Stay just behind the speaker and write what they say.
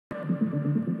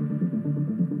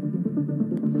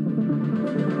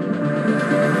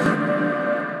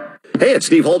Hey, it's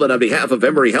Steve Holman on behalf of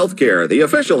Emory Healthcare, the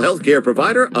official healthcare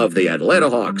provider of the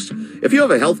Atlanta Hawks. If you have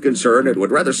a health concern and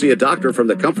would rather see a doctor from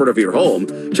the comfort of your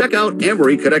home, check out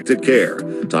Emory Connected Care.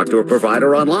 Talk to a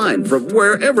provider online from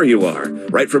wherever you are,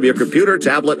 right from your computer,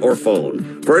 tablet, or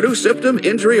phone. For a new symptom,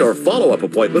 injury, or follow-up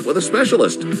appointment with a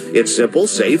specialist. It's simple,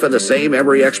 safe, and the same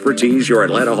Emory expertise your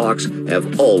Atlanta Hawks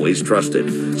have always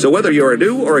trusted. So whether you're a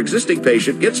new or existing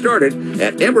patient, get started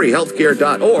at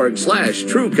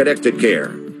emoryhealthcare.org/true connected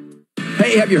care.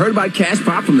 Hey, have you heard about Cash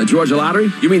Pop from the Georgia Lottery?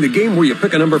 You mean the game where you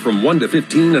pick a number from 1 to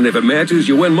 15, and if it matches,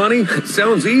 you win money?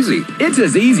 Sounds easy. It's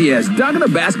as easy as dunking a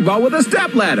basketball with a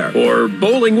stepladder. Or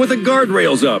bowling with the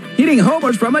guardrails up. Hitting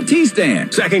homers from a tee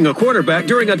stand. Sacking a quarterback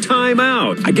during a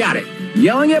timeout. I got it.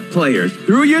 Yelling at players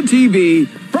through your TV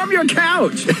from your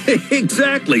couch.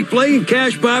 Exactly. Playing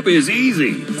Cash Pop is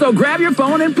easy. So grab your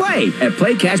phone and play at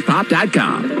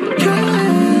playcashpop.com.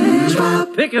 Cash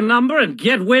Pop. Pick a number and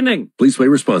get winning. Please play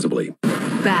responsibly.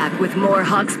 Back with more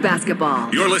Hawks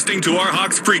basketball You're listening to our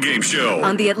Hawks pregame show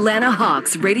on the Atlanta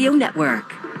Hawks Radio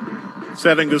Network.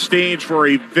 Setting the stage for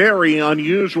a very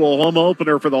unusual home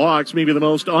opener for the Hawks, maybe the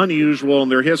most unusual in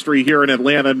their history here in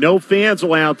Atlanta. No fans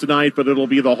allowed tonight, but it'll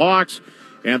be the Hawks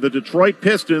and the Detroit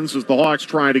Pistons as the Hawks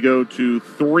try to go to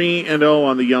 3-0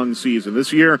 on the young season.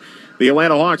 This year, the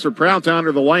Atlanta Hawks are proud to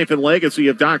honor the life and legacy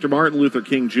of Dr. Martin Luther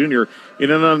King Jr.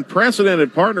 In an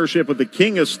unprecedented partnership with the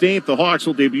King Estate, the Hawks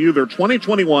will debut their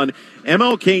 2021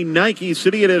 MLK Nike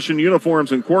City Edition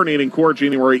uniforms in coordinating court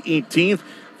January 18th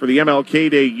for the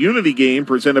MLK Day Unity Game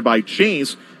presented by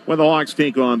Chase when the Hawks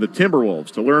take on the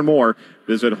Timberwolves. To learn more,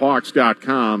 visit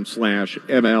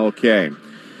hawks.com/MLK.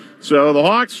 So the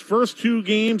Hawks' first two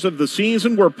games of the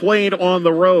season were played on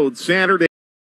the road Saturday.